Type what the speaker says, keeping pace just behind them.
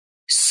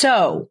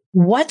So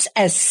what's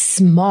as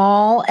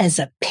small as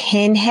a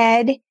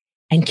pinhead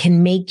and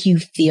can make you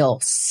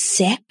feel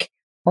sick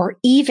or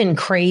even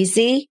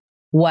crazy?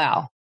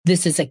 Well,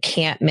 this is a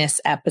can't miss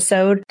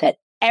episode that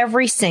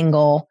every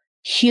single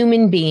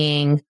human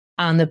being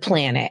on the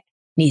planet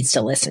needs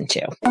to listen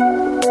to.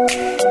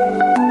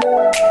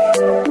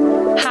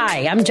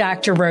 Hi, I'm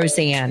Dr.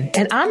 Roseanne,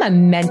 and I'm a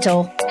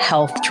mental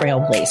health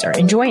trailblazer.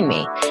 And join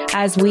me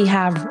as we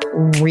have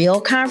real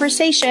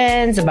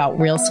conversations about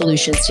real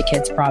solutions to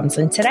kids' problems.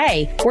 And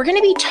today, we're going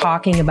to be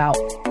talking about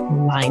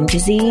Lyme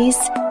disease,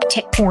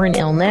 tick-borne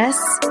illness.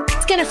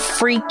 It's going to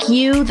freak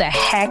you the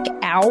heck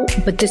out,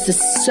 but this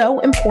is so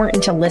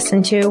important to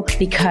listen to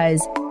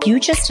because you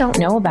just don't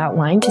know about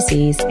Lyme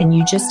disease and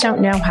you just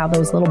don't know how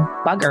those little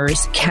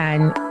buggers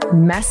can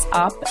mess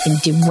up and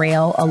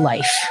derail a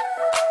life.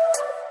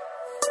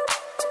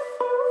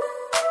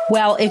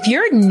 Well, if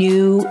you're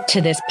new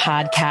to this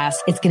podcast,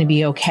 it's going to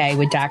be okay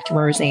with Dr.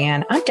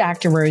 Roseanne. I'm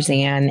Dr.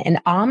 Roseanne, and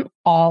I'm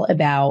all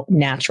about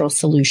natural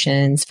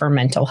solutions for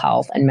mental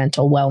health and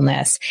mental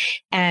wellness.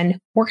 And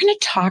we're going to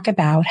talk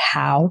about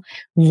how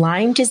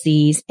Lyme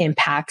disease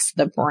impacts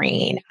the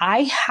brain.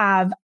 I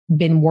have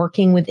been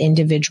working with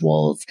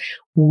individuals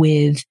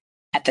with,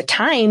 at the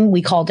time,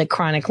 we called it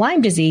chronic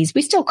Lyme disease.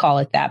 We still call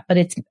it that, but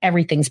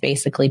everything's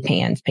basically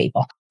PANS,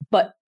 people.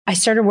 But I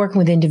started working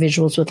with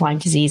individuals with Lyme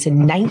disease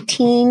in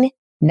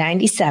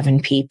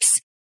 1997,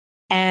 peeps.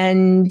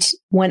 And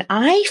when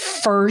I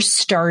first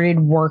started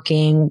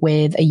working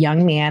with a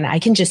young man, I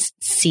can just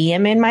see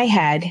him in my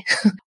head.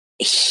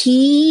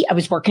 I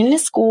was working in a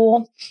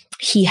school.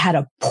 He had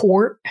a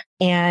port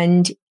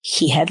and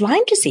he had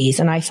Lyme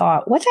disease. And I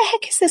thought, what the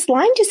heck is this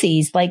Lyme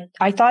disease? Like,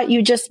 I thought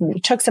you just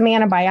took some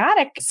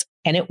antibiotics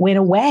and it went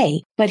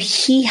away. But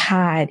he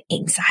had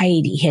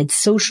anxiety, he had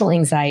social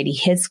anxiety,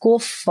 he had school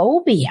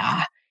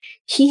phobia.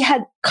 He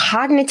had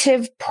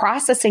cognitive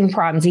processing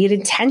problems. He had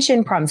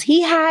attention problems.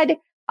 He had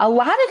a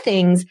lot of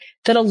things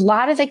that a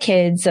lot of the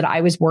kids that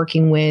I was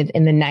working with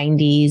in the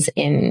 90s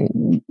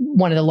in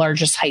one of the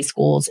largest high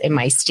schools in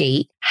my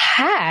state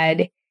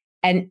had.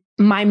 And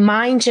my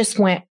mind just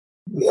went,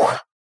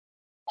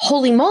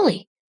 holy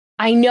moly.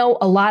 I know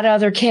a lot of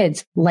other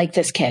kids like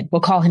this kid. We'll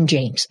call him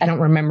James. I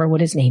don't remember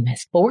what his name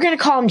is, but we're going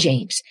to call him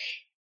James.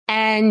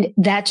 And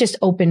that just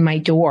opened my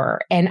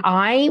door. And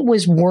I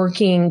was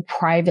working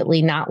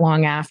privately not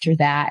long after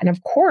that. And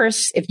of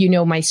course, if you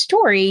know my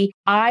story,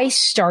 I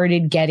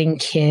started getting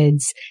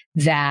kids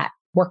that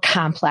were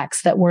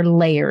complex, that were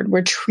layered,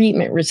 were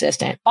treatment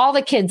resistant. All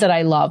the kids that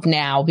I love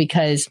now,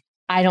 because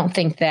I don't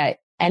think that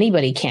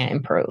anybody can't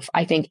improve.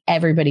 I think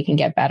everybody can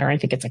get better. I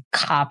think it's a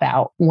cop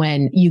out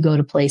when you go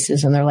to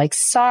places and they're like,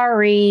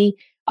 sorry,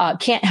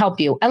 can't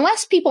help you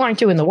unless people aren't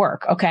doing the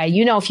work. Okay.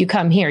 You know, if you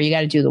come here, you got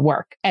to do the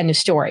work. End of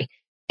story.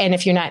 And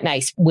if you're not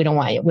nice, we don't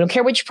want you. We don't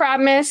care what your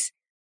problem is,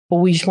 but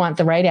we just want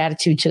the right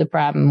attitude to the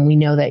problem. We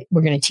know that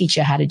we're going to teach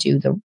you how to do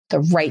the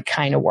right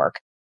kind of work.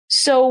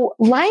 So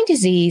Lyme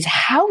disease,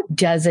 how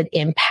does it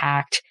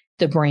impact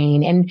the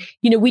brain? And,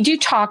 we do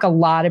talk a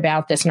lot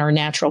about this in our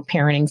natural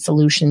parenting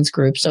solutions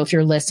group. So if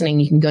you're listening,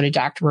 you can go to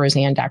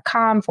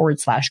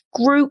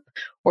drroseanne.com/group,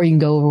 or you can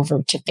go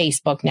over to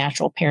Facebook,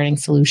 Natural Parenting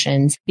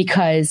Solutions,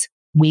 because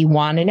we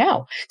want to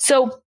know.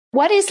 So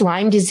what is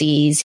Lyme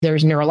disease?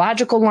 There's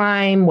neurological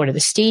Lyme. What are the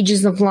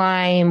stages of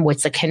Lyme?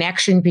 What's the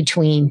connection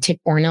between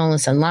tick-borne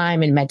illness and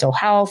Lyme and mental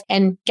health?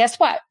 And guess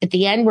what? At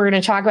the end, we're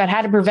going to talk about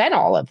how to prevent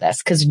all of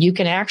this, because you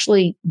can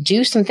actually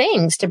do some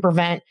things to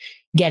prevent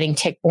getting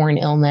tick-borne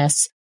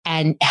illness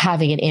and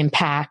having it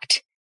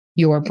impact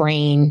your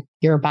brain,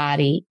 your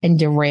body, and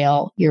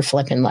derail your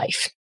flippin'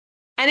 life.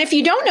 And if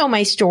you don't know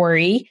my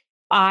story,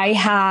 I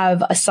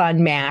have a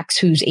son, Max,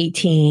 who's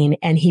 18,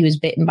 and he was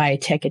bitten by a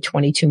tick at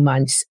 22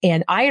 months.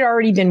 And I had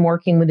already been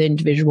working with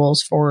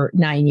individuals for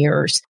 9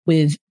 years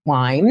with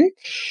Lyme.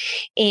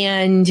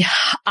 And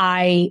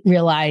I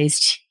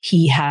realized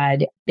he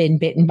had been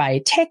bitten by a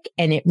tick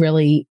and it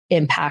really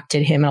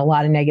impacted him in a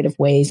lot of negative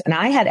ways. And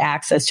I had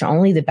access to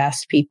only the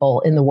best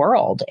people in the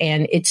world.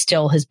 And it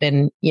still has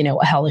been,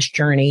 a hellish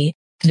journey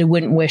that I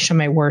wouldn't wish on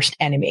my worst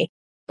enemy.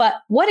 But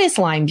what is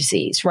Lyme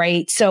disease,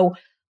 right? So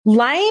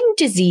Lyme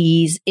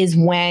disease is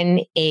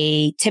when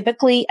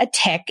typically a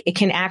tick, it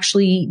can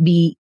actually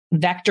be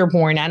vector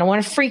borne. I don't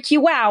want to freak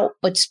you out,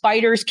 but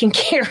spiders can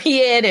carry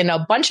it and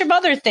a bunch of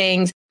other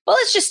things. Well,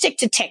 let's just stick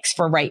to ticks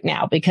for right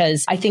now,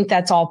 because I think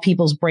that's all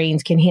people's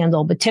brains can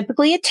handle. But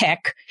typically a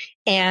tick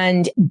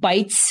and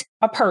bites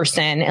a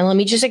person. And let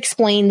me just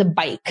explain the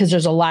bite, because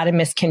there's a lot of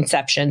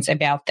misconceptions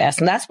about this.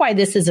 And that's why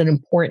this is an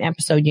important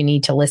episode you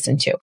need to listen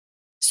to.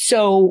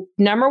 So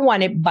number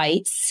one, it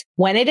bites.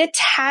 When it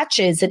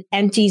attaches, it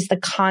empties the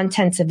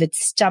contents of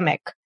its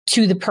stomach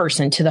to the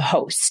person, to the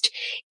host.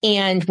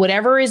 And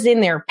whatever is in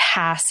there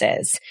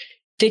passes.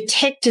 The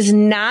tick does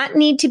not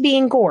need to be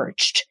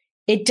engorged.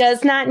 It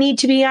does not need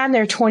to be on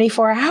there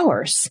 24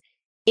 hours.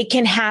 It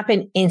can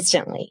happen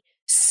instantly.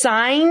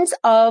 Signs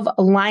of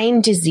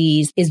Lyme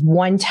disease is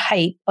one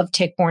type of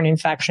tick-borne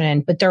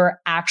infection, but there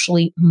are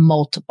actually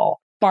multiple.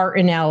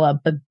 Bartonella,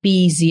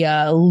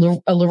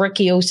 Babesia,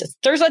 Ehrlichiosis.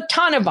 There's a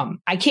ton of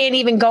them. I can't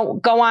even go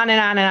on and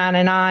on and on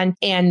and on.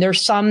 And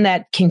there's some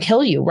that can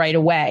kill you right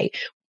away.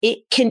 It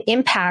can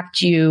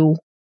impact you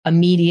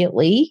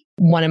immediately.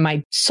 One of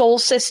my soul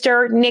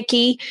sister,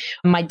 Nikki,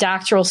 my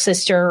doctoral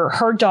sister,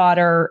 her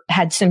daughter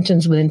had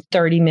symptoms within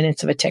 30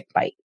 minutes of a tick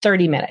bite.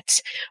 30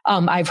 minutes.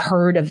 I've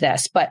heard of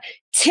this, but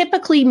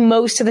typically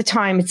most of the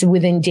time it's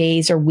within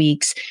days or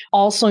weeks.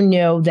 Also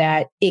know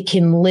that it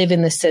can live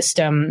in the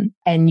system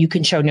and you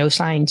can show no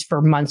signs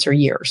for months or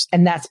years.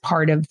 And that's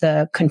part of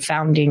the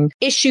confounding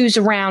issues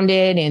around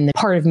it and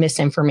part of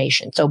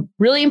misinformation. So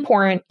really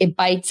important. It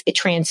bites, it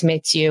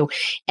transmits you,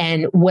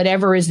 and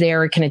whatever is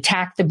there, it can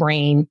attack the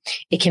brain.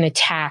 It can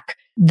attack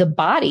the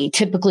body.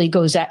 Typically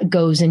goes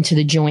into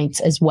the joints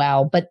as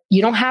well, but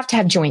you don't have to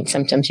have joint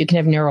symptoms. You can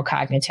have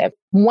neurocognitive.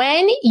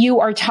 When you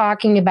are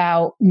talking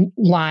about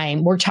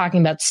Lyme, we're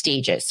talking about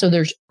stages. So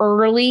there's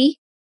early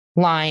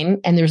Lyme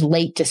and there's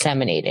late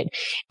disseminated.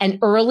 And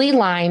early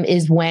Lyme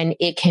is when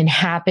it can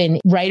happen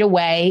right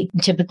away,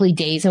 typically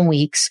days and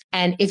weeks.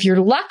 And if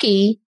you're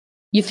lucky,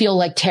 you feel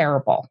like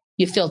terrible.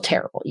 You feel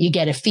terrible. You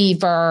get a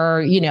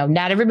fever,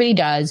 not everybody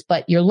does,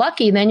 but you're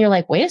lucky. Then you're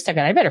like, wait a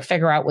second, I better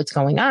figure out what's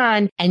going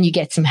on, and you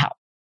get some help.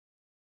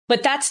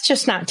 But that's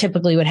just not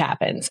typically what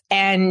happens.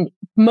 And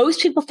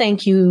most people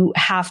think you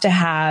have to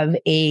have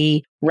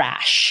a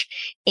rash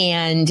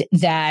and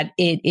that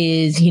it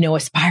is, a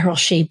spiral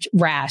shaped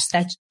rash.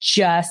 That's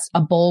just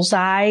a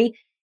bullseye.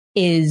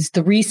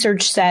 The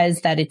research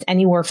says that it's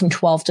anywhere from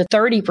 12 to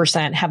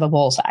 30% have a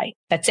bullseye.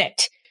 That's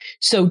it.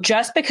 So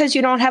just because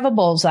you don't have a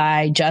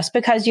bullseye, just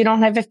because you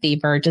don't have a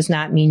fever, does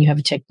not mean you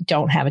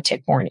don't have a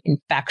tick-borne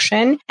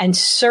infection. And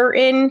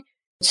certain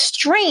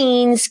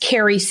strains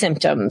carry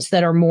symptoms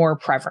that are more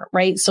prevalent,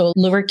 right? So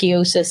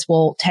Ehrlichiosis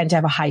will tend to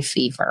have a high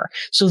fever.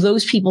 So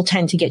those people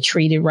tend to get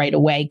treated right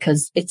away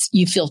because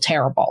you feel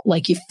terrible.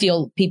 Like you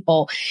feel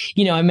people,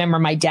 I remember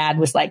my dad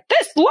was like,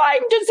 this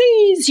Lyme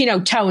disease,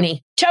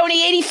 Tony,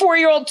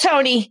 84-year-old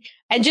Tony.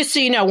 And just so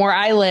you know, where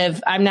I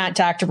live, I'm not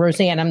Dr.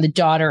 Roseanne. I'm the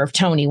daughter of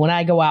Tony. When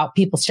I go out,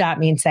 people stop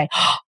me and say,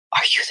 oh,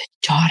 are you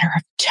the daughter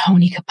of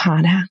Tony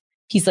Campana?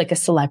 He's like a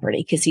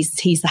celebrity because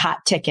he's the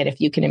hot ticket, if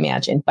you can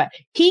imagine. But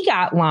he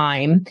got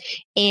Lyme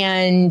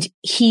and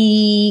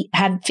he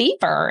had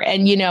fever.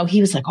 And, he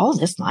was like, oh,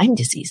 this Lyme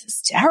disease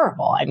is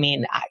terrible. I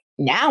mean,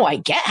 now I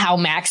get how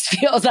Max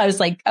feels. I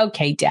was like,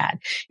 okay, Dad,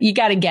 you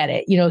got to get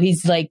it.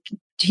 He's like,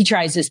 he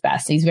tries his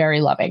best. He's very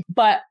loving.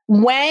 But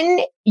when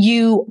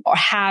you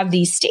have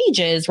these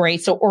stages, right?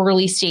 So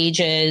early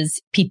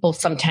stages, people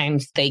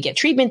sometimes they get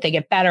treatment, they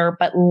get better,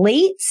 but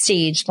late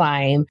stage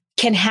Lyme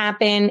can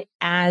happen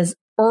as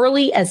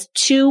early as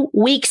 2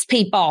 weeks,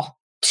 people.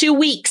 2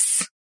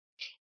 weeks.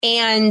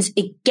 And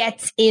it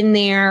gets in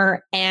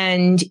there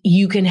and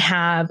you can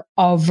have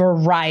a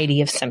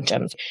variety of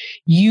symptoms.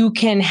 You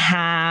can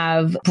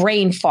have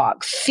brain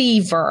fog,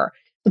 fever,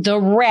 the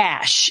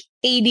rash,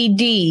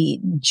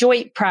 ADD,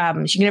 joint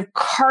problems. You can have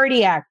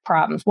cardiac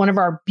problems. One of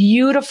our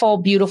beautiful,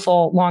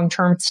 beautiful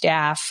long-term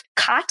staff,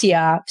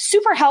 Katya,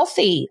 super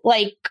healthy,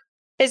 like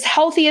as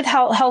healthy as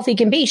healthy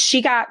can be.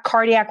 She got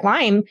cardiac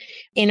Lyme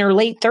in her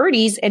late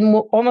 30s and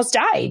almost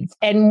died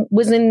and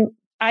was in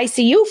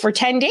ICU for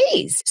 10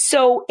 days.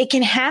 So it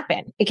can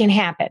happen. It can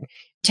happen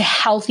to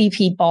healthy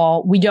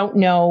people. We don't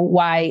know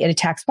why it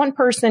attacks one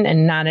person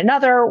and not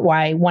another,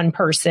 why one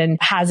person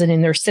has it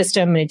in their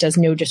system and it does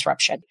no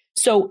disruption.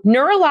 So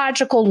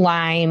neurological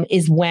Lyme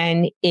is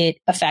when it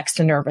affects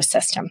the nervous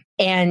system.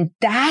 And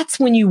that's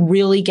when you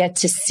really get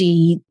to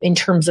see in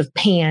terms of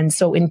PANS.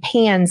 So in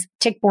PANS,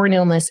 tick-borne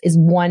illness is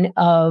one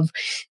of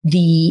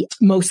the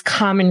most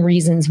common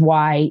reasons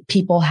why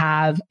people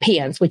have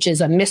PANS, which is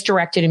a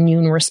misdirected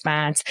immune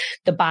response.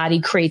 The body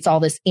creates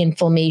all this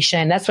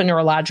inflammation. That's what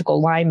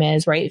neurological Lyme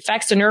is, right? It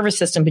affects the nervous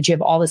system, but you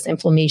have all this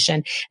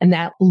inflammation, and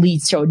that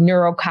leads to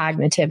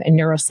neurocognitive and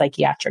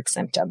neuropsychiatric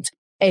symptoms.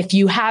 If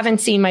you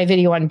haven't seen my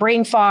video on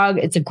brain fog,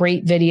 it's a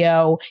great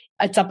video.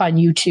 It's up on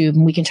YouTube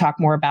and we can talk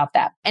more about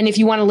that. And if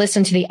you want to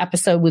listen to the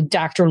episode with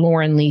Dr.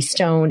 Lauren Lee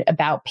Stone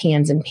about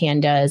PANS and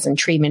PANDAS and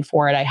treatment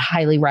for it, I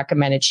highly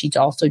recommend it. She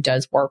also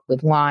does work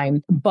with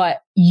Lyme.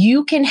 But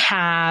you can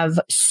have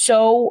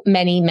so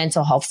many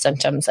mental health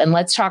symptoms. And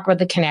let's talk about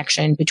the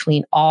connection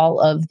between all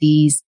of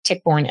these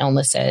tick-borne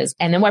illnesses.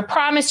 And then I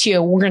promise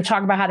you, we're going to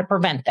talk about how to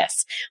prevent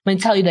this. I'm going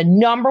to tell you the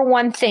number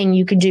one thing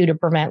you can do to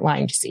prevent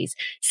Lyme disease.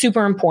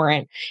 Super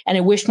important. And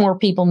I wish more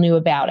people knew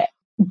about it.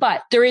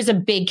 But there is a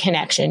big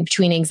connection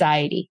between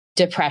anxiety,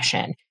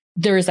 depression.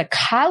 There is a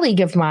colleague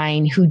of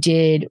mine who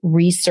did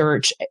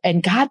research,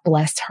 and God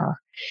bless her.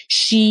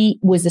 She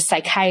was a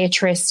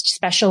psychiatrist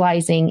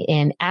specializing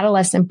in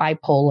adolescent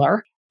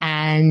bipolar,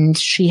 and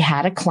she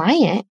had a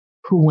client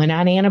who went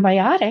on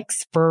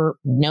antibiotics for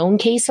known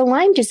case of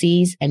Lyme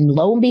disease, and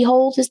lo and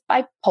behold, his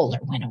bipolar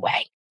went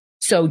away.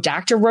 So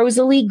Dr.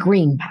 Rosalie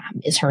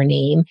Greenbaum is her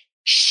name.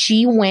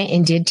 She went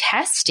and did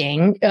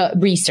testing,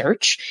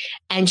 research,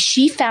 and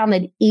she found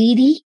that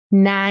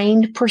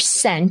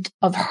 89%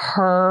 of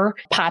her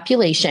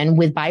population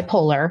with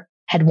bipolar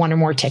had one or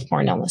more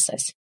tick-borne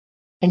illnesses.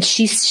 And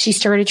she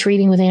started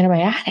treating with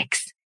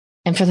antibiotics.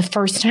 And for the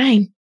first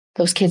time,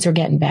 those kids are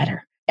getting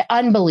better.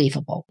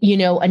 Unbelievable.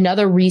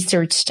 Another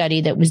research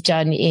study that was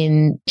done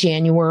in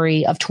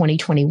January of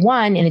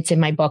 2021, and it's in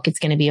my book, It's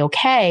Going to Be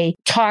Okay,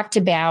 talked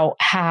about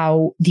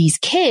how these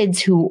kids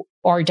who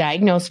are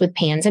diagnosed with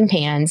PANS,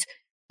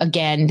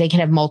 again, they can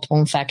have multiple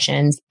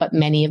infections, but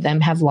many of them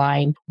have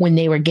Lyme. When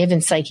they were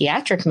given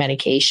psychiatric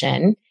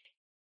medication,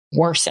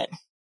 worsen.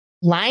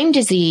 Lyme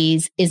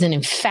disease is an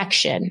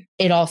infection.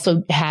 It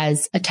also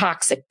has a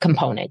toxic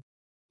component.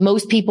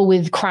 Most people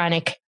with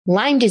chronic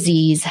Lyme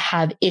disease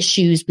have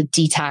issues with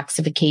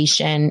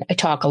detoxification. I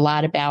talk a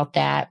lot about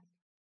that.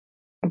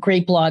 A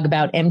great blog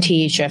about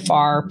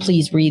MTHFR.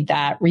 Please read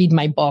that. Read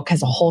my book.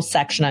 Has a whole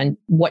section on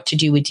what to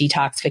do with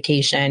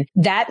detoxification.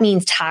 That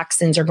means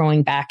toxins are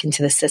going back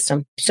into the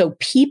system. So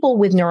people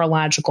with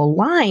neurological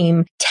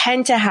Lyme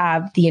tend to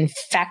have the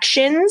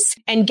infections.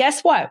 And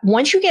guess what?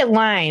 Once you get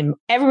Lyme,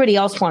 everybody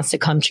else wants to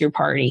come to your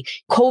party.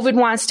 COVID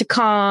wants to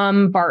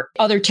come,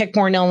 other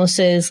tick-borne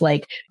illnesses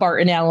like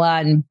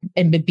Bartonella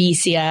and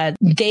Babesia.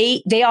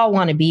 They all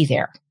want to be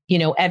there.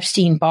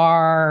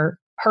 Epstein-Barr,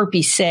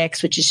 herpes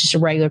 6, which is just a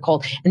regular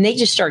cold, and they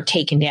just start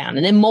taking down,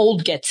 and then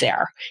mold gets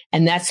there.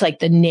 And that's like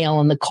the nail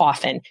in the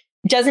coffin.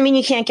 It doesn't mean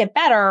you can't get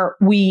better.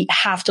 We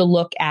have to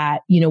look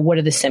at, what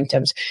are the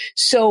symptoms?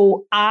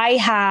 So I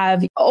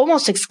have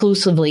almost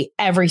exclusively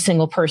every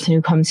single person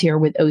who comes here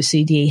with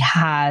OCD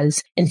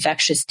has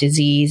infectious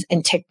disease,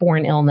 and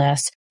tick-borne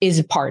illness is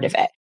a part of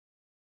it.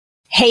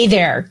 Hey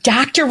there,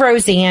 Dr.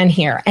 Roseanne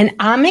here, and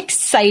I'm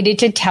excited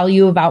to tell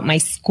you about my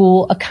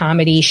school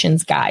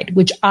accommodations guide,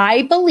 which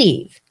I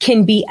believe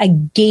can be a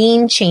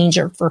game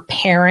changer for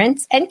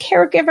parents and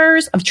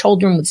caregivers of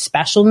children with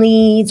special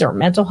needs or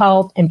mental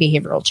health and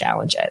behavioral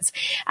challenges.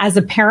 As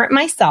a parent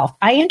myself,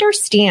 I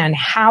understand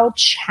how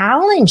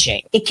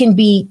challenging it can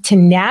be to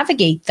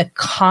navigate the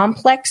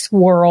complex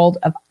world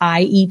of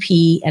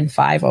IEP and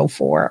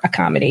 504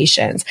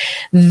 accommodations.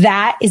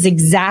 That is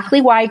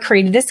exactly why I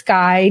created this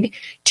guide,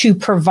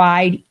 to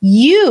provide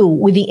you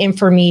with the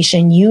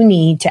information you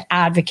need to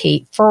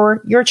advocate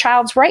for your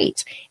child's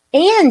rights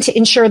and to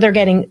ensure they're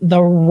getting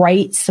the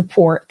right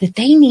support that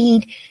they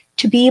need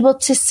to be able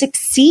to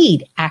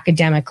succeed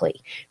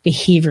academically,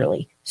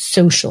 behaviorally,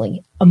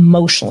 socially,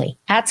 emotionally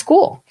at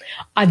school.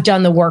 I've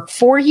done the work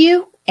for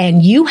you,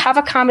 and you have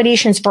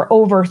accommodations for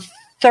over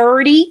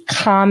 30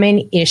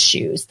 common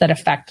issues that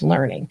affect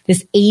learning.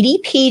 This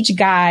 80-page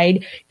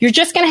guide, you're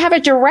just going to have a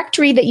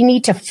directory that you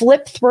need to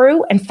flip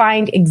through and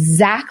find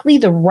exactly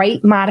the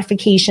right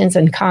modifications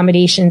and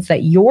accommodations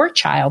that your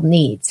child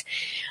needs.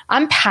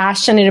 I'm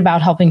passionate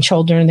about helping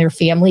children and their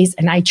families,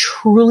 and I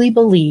truly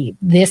believe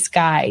this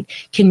guide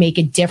can make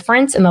a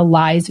difference in the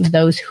lives of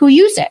those who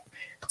use it.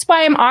 That's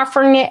why I'm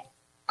offering it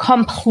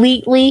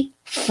completely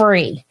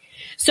free.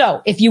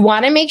 So if you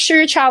want to make sure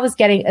your child is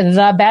getting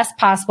the best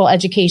possible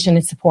education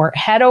and support,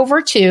 head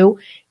over to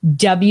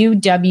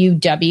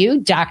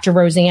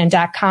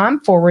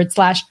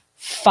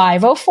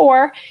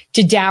www.drroseanne.com/504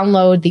 to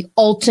download the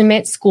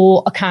ultimate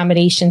school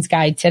accommodations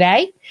guide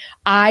today.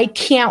 I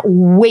can't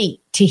wait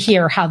to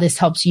hear how this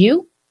helps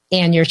you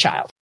and your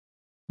child.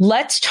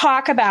 Let's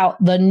talk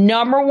about the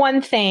number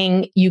one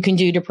thing you can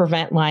do to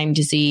prevent Lyme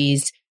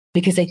disease,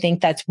 because I think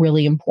that's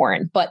really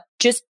important. But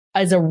just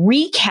as a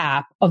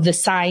recap of the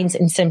signs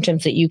and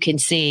symptoms that you can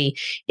see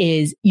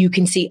is you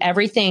can see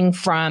everything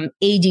from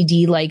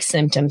ADD-like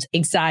symptoms,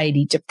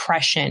 anxiety,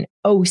 depression,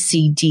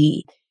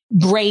 OCD,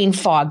 brain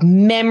fog,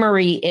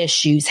 memory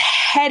issues,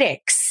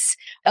 headaches,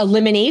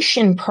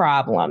 elimination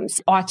problems,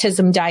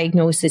 autism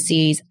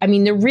diagnoses. I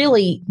mean, there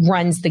really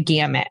runs the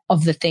gamut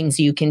of the things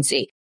you can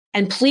see.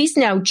 And please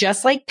know,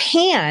 just like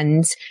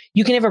PANS,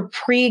 you can have a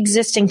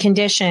pre-existing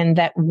condition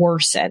that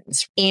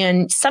worsens.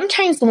 And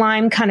sometimes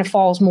Lyme kind of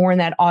falls more in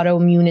that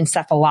autoimmune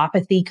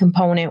encephalopathy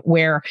component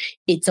where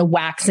it's a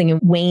waxing and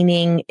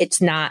waning.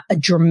 It's not a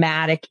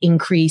dramatic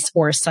increase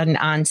or a sudden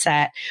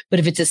onset. But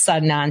if it's a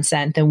sudden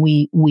onset, then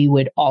we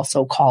would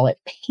also call it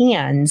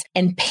PANS.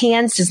 And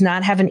PANS does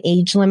not have an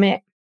age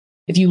limit.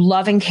 If you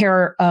love and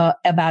care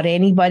about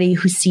anybody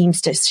who seems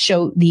to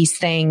show these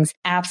things,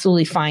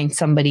 absolutely find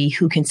somebody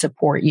who can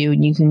support you.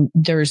 And you can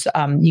go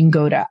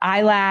to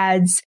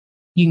iLads,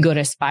 you can go to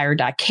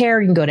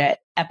aspire.care, you can go to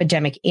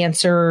Epidemic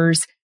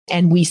Answers,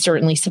 and we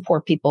certainly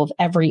support people of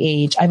every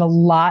age. I have a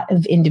lot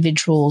of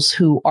individuals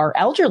who are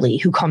elderly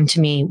who come to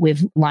me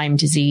with Lyme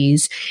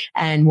disease,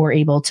 and we're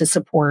able to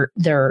support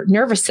their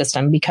nervous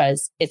system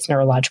because it's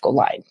neurological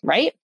Lyme,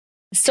 right?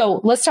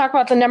 So let's talk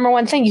about the number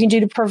one thing you can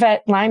do to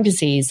prevent Lyme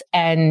disease.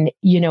 And,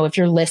 if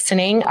you're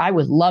listening, I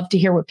would love to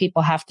hear what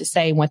people have to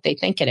say and what they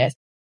think it is.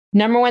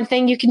 Number one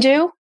thing you can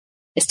do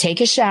is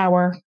take a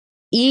shower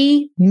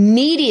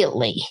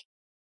immediately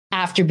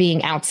after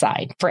being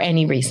outside for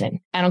any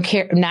reason. I don't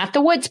care. Not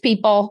the woods,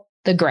 people,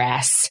 the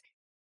grass,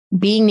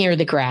 being near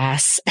the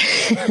grass.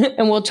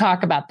 And we'll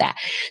talk about that.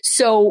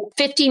 So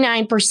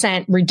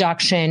 59%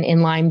 reduction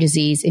in Lyme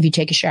disease if you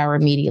take a shower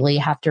immediately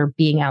after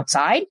being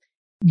outside.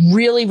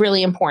 Really,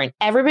 really important.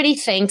 Everybody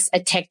thinks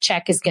a tick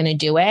check is going to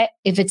do it.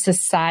 If it's the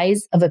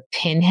size of a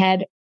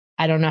pinhead,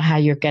 I don't know how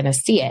you're going to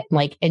see it.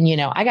 Like, and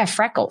I got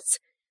freckles.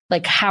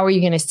 Like, how are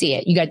you going to see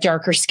it? You got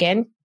darker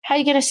skin. How are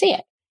you going to see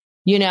it?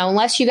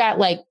 Unless you got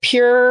like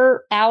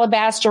pure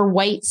alabaster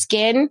white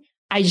skin,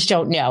 I just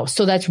don't know.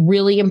 So that's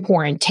really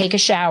important. Take a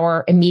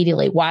shower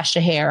immediately, wash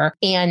the hair.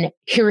 And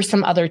here are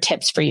some other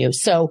tips for you.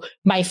 So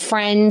my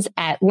friends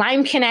at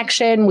Lyme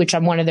Connection, which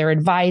I'm one of their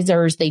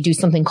advisors, they do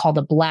something called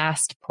a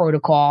blast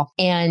protocol.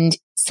 And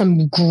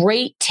some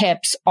great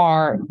tips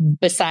are,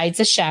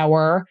 besides a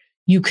shower,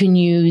 you can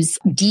use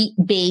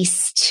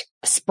DEET-based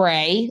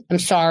spray. I'm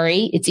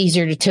sorry, it's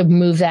easier to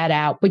move that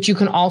out, but you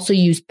can also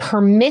use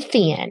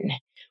permethrin,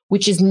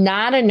 which is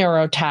not a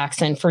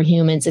neurotoxin for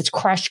humans. It's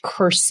crushed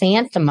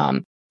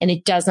chrysanthemum and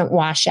it doesn't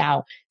wash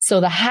out. So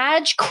the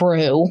Hodge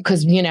crew,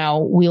 because,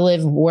 we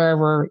live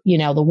wherever,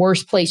 the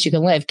worst place you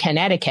can live,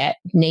 Connecticut,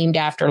 named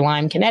after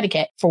Lyme,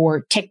 Connecticut,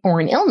 for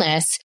tick-borne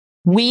illness.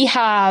 We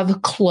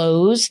have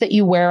clothes that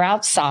you wear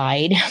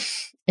outside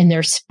and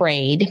they're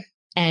sprayed.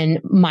 And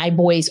my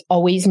boys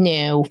always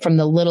knew from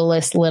the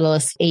youngest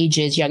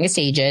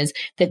ages,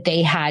 that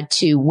they had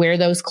to wear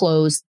those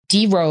clothes,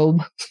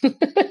 derobe.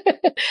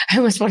 I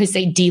almost want to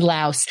say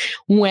delouse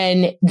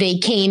when they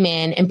came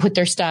in and put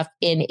their stuff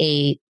in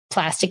a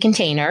plastic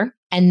container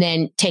and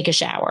then take a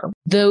shower.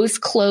 Those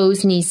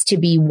clothes needs to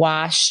be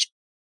washed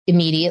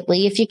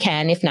immediately if you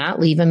can. If not,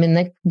 leave them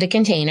in the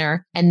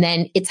container. And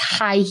then it's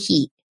high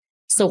heat.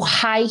 So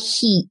high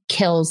heat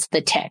kills the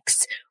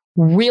ticks.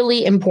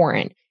 Really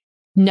important.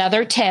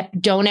 Another tip,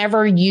 don't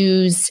ever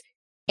use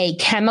a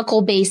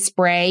chemical-based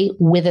spray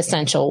with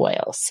essential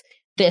oils.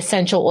 The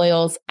essential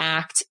oils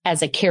act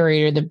as a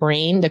carrier to the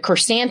brain. The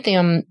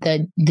chrysanthemum,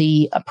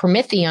 the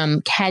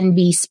permethrin can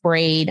be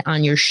sprayed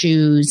on your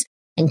shoes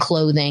and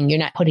clothing. You're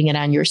not putting it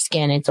on your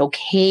skin. It's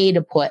okay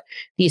to put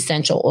the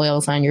essential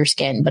oils on your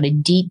skin, but a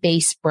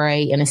DEET-based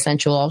spray and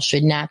essential oil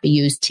should not be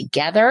used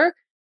together.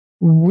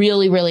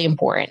 Really, really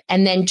important.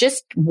 And then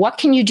just what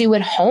can you do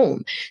at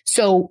home?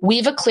 So we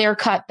have a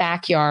clear-cut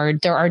backyard.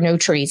 There are no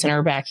trees in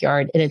our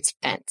backyard and it's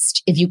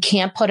fenced. If you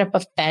can't put up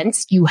a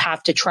fence, you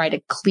have to try to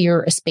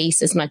clear a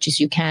space as much as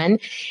you can.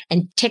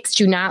 And ticks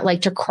do not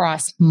like to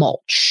cross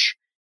mulch.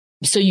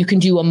 So you can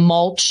do a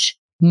mulch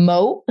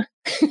moat.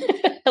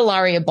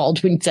 Hilaria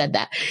Baldwin said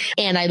that.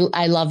 And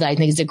I love that. I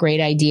think it's a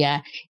great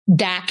idea.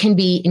 That can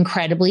be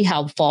incredibly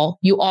helpful.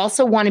 You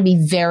also want to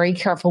be very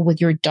careful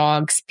with your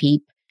dog's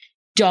peep.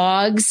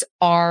 Dogs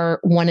are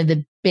one of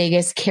the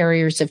biggest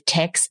carriers of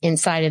ticks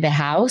inside of the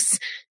house.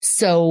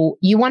 So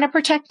you want to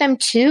protect them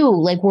too.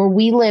 Like where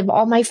we live,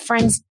 all my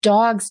friends'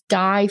 dogs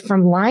die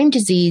from Lyme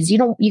disease.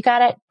 You got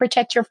to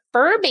protect your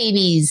fur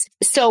babies.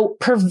 So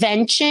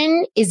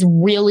prevention is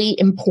really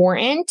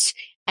important.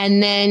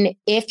 And then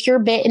if you're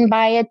bitten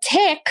by a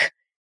tick,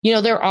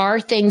 there are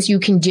things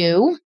you can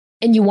do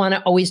and you want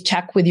to always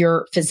check with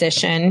your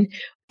physician.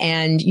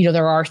 And,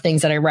 there are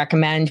things that I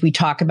recommend. We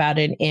talk about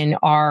it in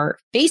our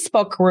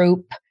Facebook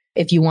group.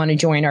 If you want to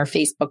join our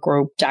Facebook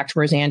group,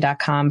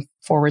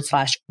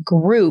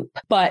 drroseanne.com/group.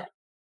 But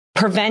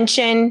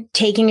prevention,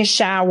 taking a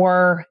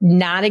shower,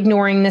 not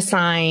ignoring the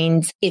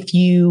signs. If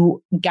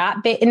you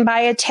got bitten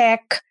by a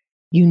tick,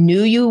 you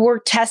knew you were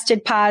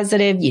tested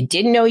positive, you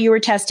didn't know you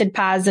were tested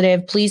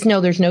positive, please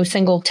know there's no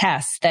single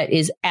test that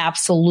is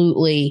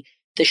absolutely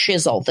the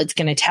shizzle that's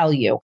going to tell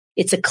you.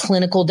 It's a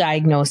clinical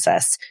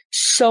diagnosis.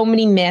 So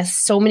many myths,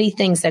 so many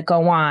things that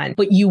go on,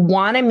 but you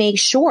want to make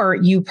sure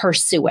you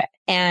pursue it.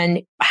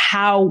 And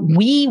how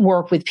we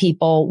work with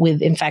people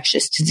with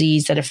infectious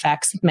disease that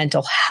affects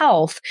mental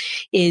health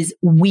is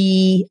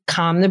we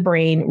calm the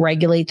brain,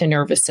 regulate the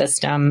nervous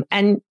system.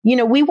 And,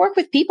 we work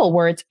with people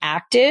where it's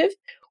active,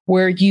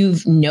 where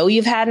you've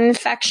had an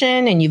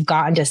infection and you've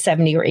gotten to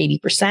 70 or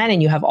 80%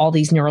 and you have all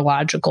these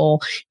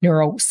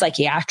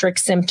neuropsychiatric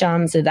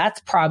symptoms. That's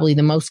probably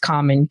the most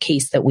common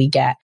case that we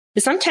get.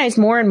 But sometimes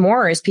more and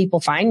more as people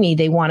find me,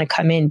 they want to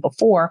come in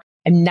before.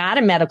 I'm not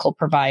a medical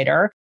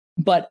provider,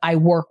 but I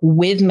work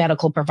with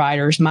medical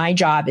providers. My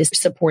job is to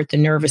support the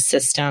nervous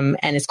system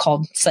and it's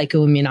called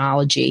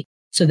psychoimmunology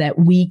so that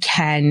we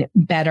can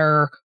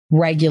better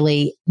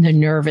regulate the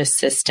nervous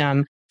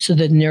system so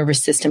the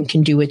nervous system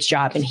can do its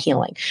job in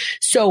healing.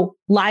 So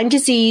Lyme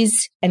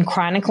disease and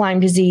chronic Lyme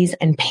disease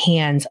and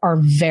PANS are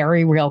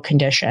very real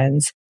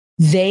conditions.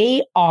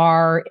 They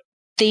are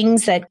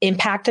things that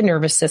impact the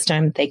nervous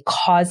system. They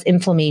cause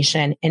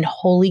inflammation and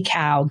holy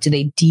cow, do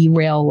they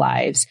derail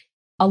lives.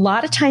 A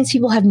lot of times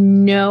people have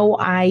no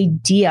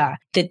idea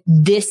that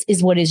this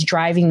is what is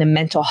driving the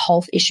mental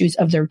health issues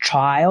of their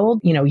child,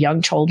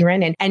 young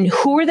children. And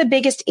who are the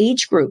biggest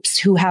age groups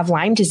who have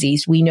Lyme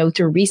disease? We know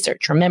through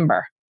research.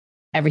 Remember,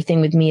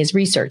 everything with me is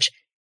research.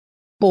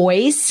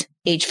 Boys,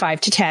 age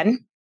 5 to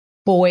 10,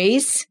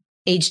 boys,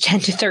 age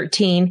 10 to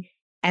 13,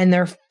 and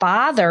their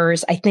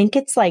fathers, I think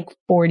it's like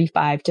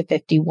 45 to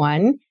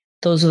 51.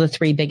 Those are the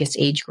 3 biggest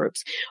age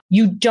groups.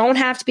 You don't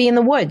have to be in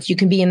the woods. You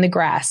can be in the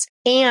grass.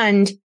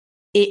 And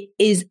it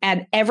is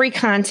at every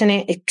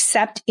continent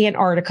except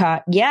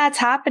Antarctica. Yeah, it's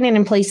happening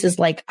in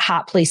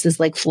hot places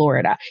like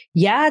Florida.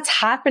 Yeah, it's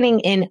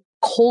happening in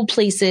cold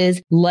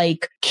places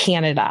like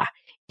Canada.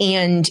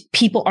 and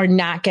people are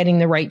not getting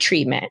the right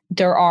treatment.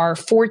 There are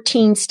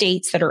 14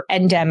 states that are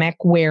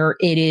endemic where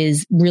it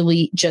is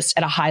really just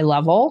at a high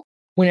level.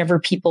 Whenever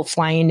people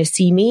fly in to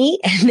see me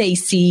and they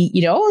see,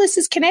 oh, this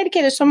is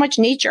Connecticut, there's so much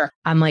nature.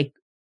 I'm like,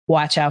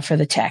 watch out for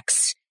the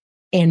ticks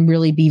and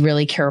really be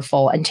really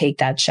careful and take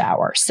that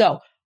shower. So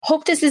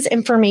hope this is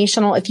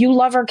informational. If you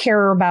love or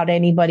care about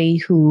anybody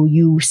who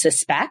you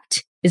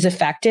suspect is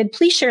affected,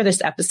 please share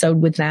this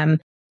episode with them.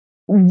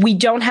 We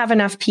don't have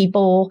enough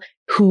people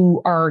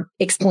who are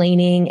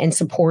explaining and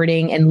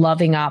supporting and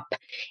loving up.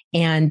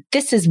 And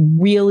this is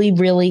really,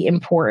 really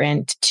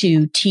important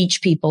to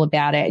teach people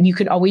about it. And you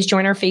can always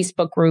join our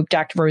Facebook group,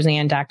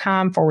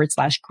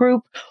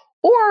 drroseanne.com/group.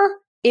 Or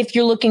if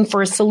you're looking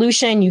for a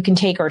solution, you can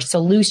take our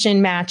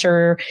solution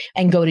matcher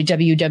and go to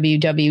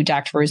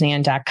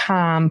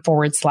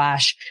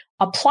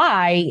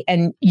www.drroseanne.com/apply,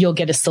 and you'll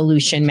get a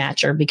solution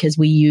matcher because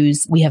we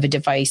have a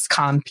device,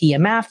 Calm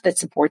PMF, that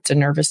supports the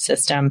nervous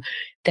system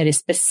that is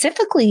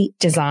specifically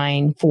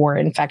designed for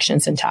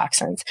infections and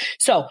toxins.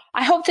 So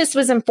I hope this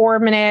was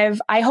informative.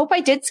 I hope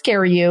I did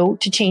scare you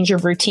to change your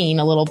routine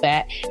a little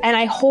bit. And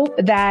I hope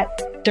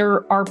that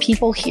there are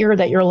people here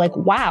that you're like,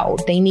 wow,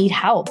 they need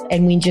help.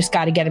 And we just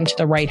got to get them to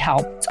the right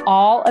help. It's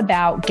all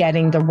about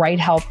getting the right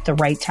help at the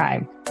right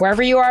time.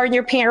 Wherever you are in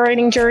your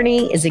parenting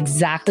journey is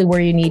exactly where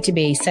you need to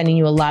be, sending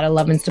you a lot of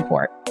love and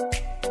support.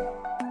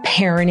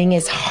 Parenting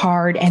is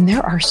hard and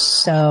there are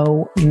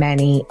so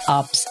many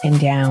ups and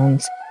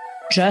downs.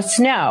 Just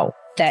know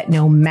that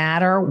no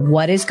matter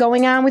what is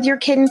going on with your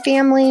kid and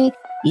family,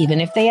 even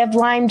if they have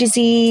Lyme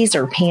disease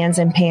or PANS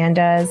and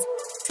PANDAS,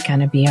 it's going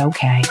to be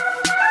okay.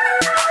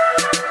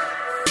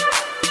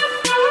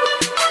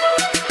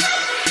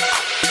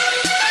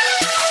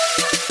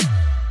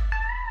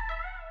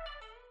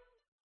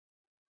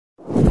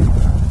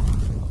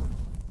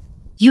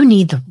 You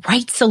need the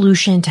right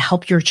solution to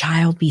help your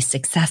child be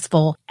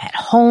successful at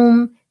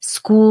home,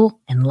 school,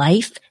 and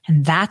life.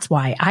 And that's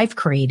why I've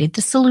created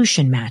the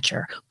Solution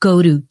Matcher.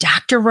 Go to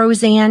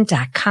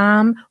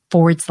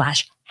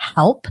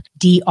drroseanne.com/help,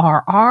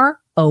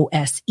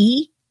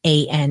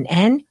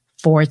 DRROSEANN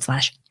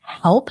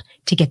 /help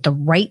to get the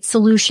right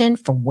solution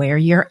for where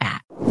you're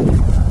at.